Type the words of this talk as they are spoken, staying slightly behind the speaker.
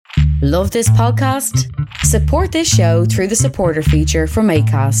Love this podcast? Support this show through the supporter feature from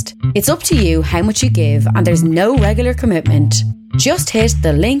Acast. It's up to you how much you give and there's no regular commitment. Just hit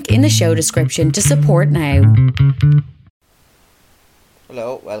the link in the show description to support now.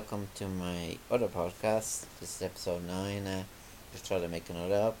 Hello, welcome to my other podcast. This is episode 9. Just trying to make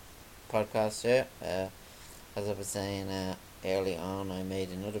another podcast here. As I was saying early on, I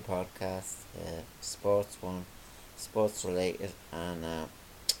made another podcast, sports related, and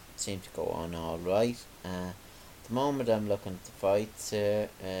seemed to go on all right. At the moment I'm looking at the fights here.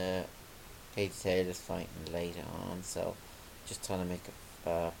 Katie Taylor's fighting later on, so just trying to make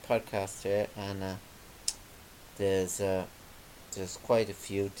a podcast here, and there's quite a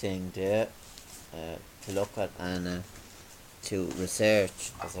few things there to look at and to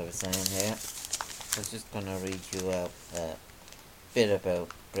research, as I was saying here. I was just going to read you a bit about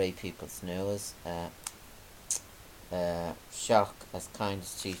Bray People's News. Shock as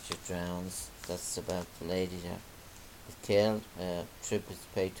kindest teacher drowns. That's about the lady that was killed. Tributes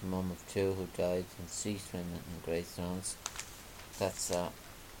paid to mum of 2 who died in sea swimming in Greystones. That's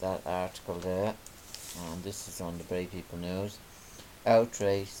that article there. And this is on the Bray People News.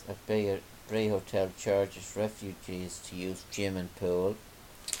 Outrage at Bray Hotel charges refugees to use gym and pool.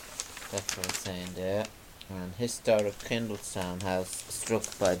 That's what I'm saying there. And historic Kindlestown house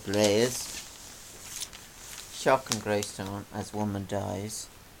struck by blaze. Shock in Greystone as woman dies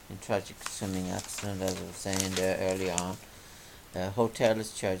in tragic swimming accident, as I was saying there early on. Hotel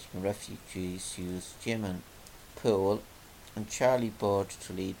is charging refugees to use gym and pool. And Charlie board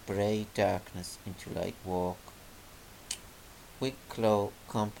to lead Bray darkness into light walk. Wicklow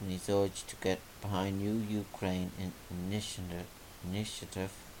companies urged to get behind new Ukraine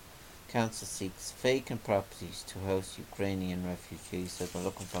initiative. Council seeks vacant properties to house Ukrainian refugees, so they're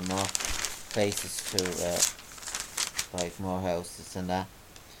looking for more places to like more houses and that.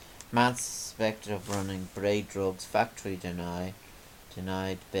 Man suspected of running Bray drugs factory denied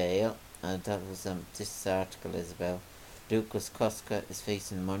bail, and that was this article is about. Lucas Koska is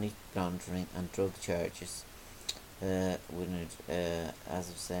facing money laundering and drug charges. As I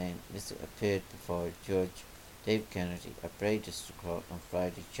was saying, this appeared before Judge Dave Kennedy at Bray District Court on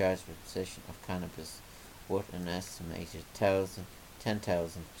Friday, charged with possession of cannabis worth an estimated 10,000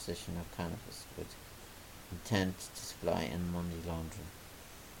 possession of cannabis with intent to supply and money laundering.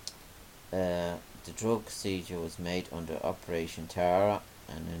 The drug seizure was made under Operation Tara,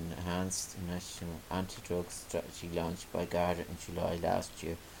 an enhanced national anti-drug strategy launched by Garda in July last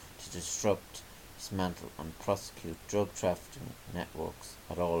year to disrupt, dismantle and prosecute drug trafficking networks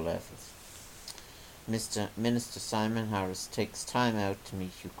at all levels. Minister Simon Harris takes time out to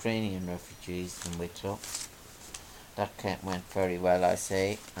meet Ukrainian refugees in Wicklow. That went very well, I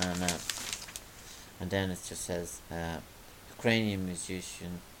say, and then it just says Ukrainian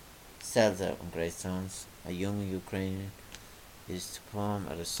musician sells out in Greystones. A young Ukrainian is to perform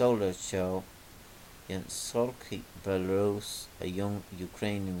at a sold-out show in Sochi, Belarus. A young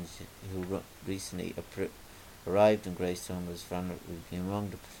Ukrainian musician who recently arrived in Greystone was found to be among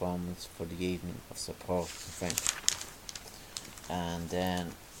the performers for the evening of support in French. And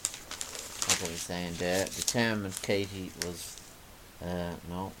then, as I was saying there, determined Katie was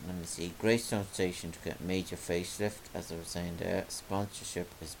Greystone Station to get major facelift. As I was saying there, sponsorship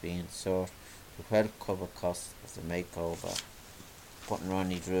is being sought to help cover costs of the makeover. Putting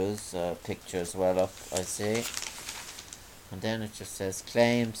Ronnie Drew's picture as well up, I see. And then it just says,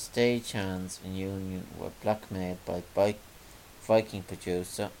 claims stagehands in Union were blackmailed by Viking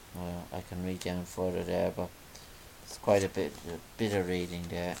producer. I can read down further there, but it's quite a bit of reading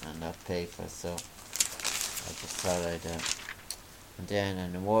there on that paper, so I just thought I'd and then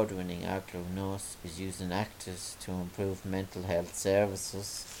an award-winning actor nurse is using actors to improve mental health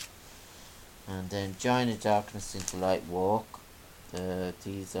services. And then Join the Darkness into Light Walk.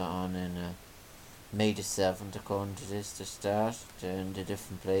 These are on in May the 7th, according to this, to start. They're in the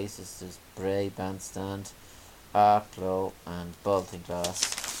different places. There's Bray Bandstand, Arklow and Baltinglass.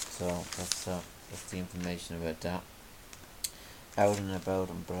 So that's the information about that. Out and about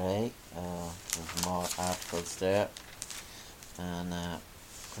in Bray. There's more articles there. And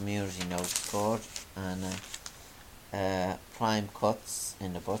community notice board and prime cuts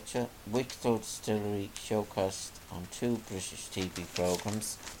in the butcher. Wicklow Distillery showcased on 2 British TV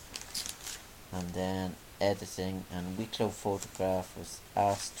programmes, and then editing, and Wicklow photograph was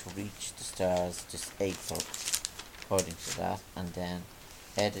asked to reach the stars this April, according to that, and then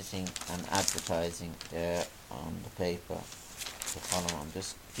editing and advertising there on the paper to follow. I'm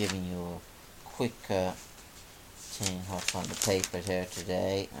just giving you a quick thing what's on the paper here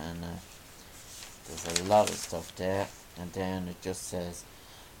today, and there's a lot of stuff there. And then it just says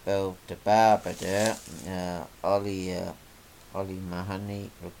about the barber there. Ollie Mahoney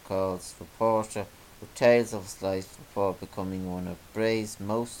recalls reporter with tales of his life before becoming one of Bray's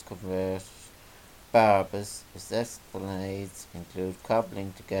most converted barbers. His escapades include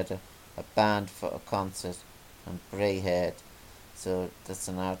cobbling together a band for a concert and Bray Head. So that's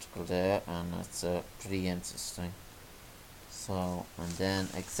an article there, and it's pretty interesting. So, and then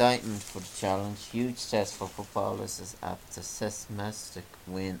excitement for the challenge. Huge test for footballers is after systematic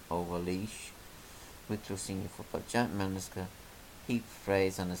win over Laois. Wicklow Senior Football Champ Manager heaped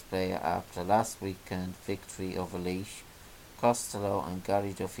praise on his player after last weekend victory over Laois. Costello and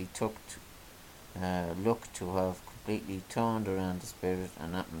Gary Duffy look to have completely turned around the spirit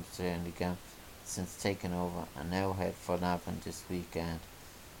and atmosphere in the game since taking over, and now head for Navan this weekend,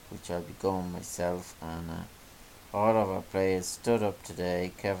 which I'll be going myself. And all of our players stood up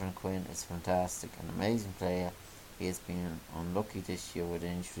today. Kevin Quinn is fantastic, an amazing player. He has been unlucky this year with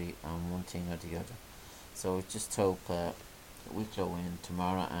injury and one thing or the other. So we just hope Wicklow win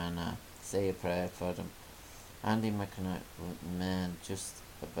tomorrow, and say a prayer for them. Andy McMahon just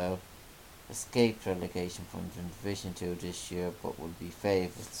about escaped relegation from the Division 2 this year, but will be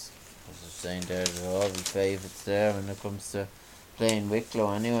favourites. As I was saying there, there will all be favourites there when it comes to playing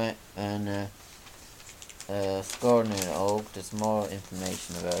Wicklow anyway. And scoring in Oak, there's more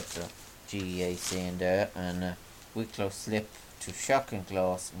information about the GEAC in there. And Wicklow slipped to shocking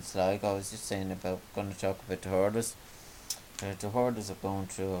loss in Sligo. I was just saying about, going to talk about the hurlers. The hurlers are going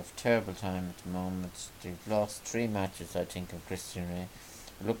through a terrible time at the moment. They've lost 3 matches, I think, in Christian Ray.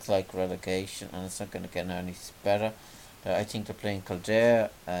 It looks like relegation, and it's not going to get any better. I think they're playing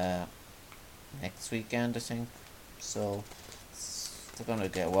Kildare next weekend, I think. So they're going to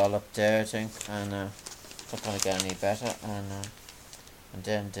get well up there, I think, and it's not going to get any better. And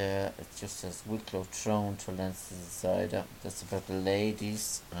then it just says Wicklow thrown to Leinster's side. That's about the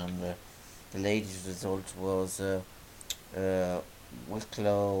ladies, and the ladies' result was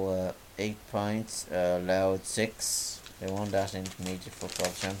Wicklow 8 points, Louth 6. They won that Intermediate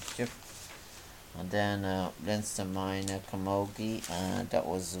Football Championship. And then Leinster Minor Camogie, and that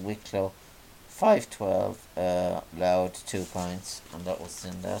was Wicklow 5-12, Louth 2 points, and that was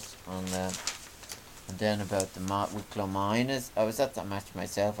in that. And then about the Wicklow Miners, I was at that match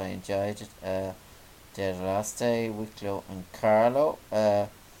myself. I enjoyed it. The last day, Wicklow and Carlow.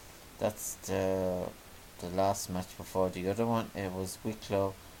 That's the last match before the other one. It was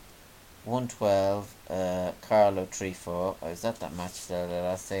Wicklow 112, Carlow 3-4. I was at that match there the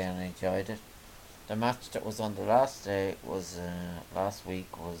last day and I enjoyed it. The match that was on the last day was last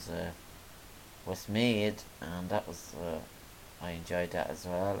week was Westmeath, and that was I enjoyed that as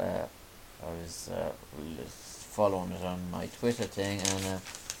well. I was following it on my Twitter thing, and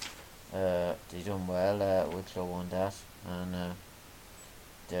they done well. Wicklow won that, and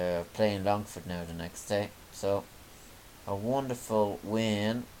they're playing Longford now the next day. So a wonderful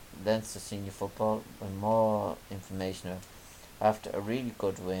win. Leinster Senior Football, and more information. After a really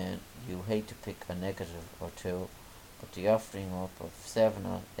good win, you hate to pick a negative or two, but the offering up of 7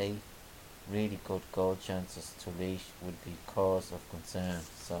 or 8 really good goal chances to Laois would be cause of concern.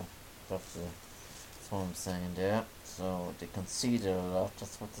 So that's what I'm saying there. So they conceded a lot.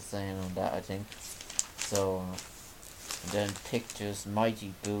 That's what they're saying on that, I think. So then pictures,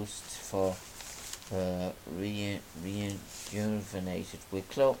 mighty boost for rejuvenated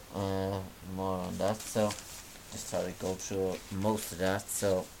Wicklow. More on that. So just thought I'd go through most of that.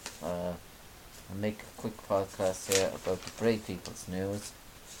 So I'll make a quick podcast here about the Bray People's news.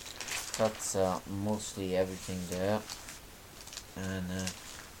 That's mostly everything there. And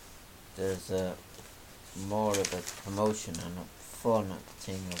there's more about the promotion and a fun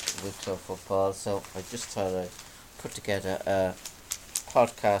thing of Wicklow football. So I just thought I'd put together a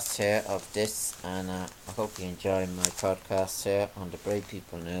podcast here of this, and I hope you enjoy my podcast here on the Bray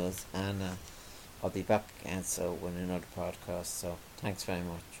People News, and I'll be back again so with another podcast. So thanks very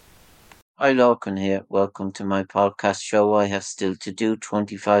much. Hi, Lorcan here. Welcome to my podcast show. I have still to do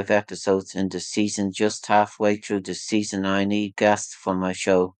 25 episodes in the season. Just halfway through the season, I need guests for my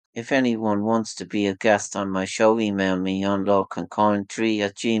show. If anyone wants to be a guest on my show, email me on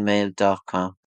lorcancoin3@gmail.com.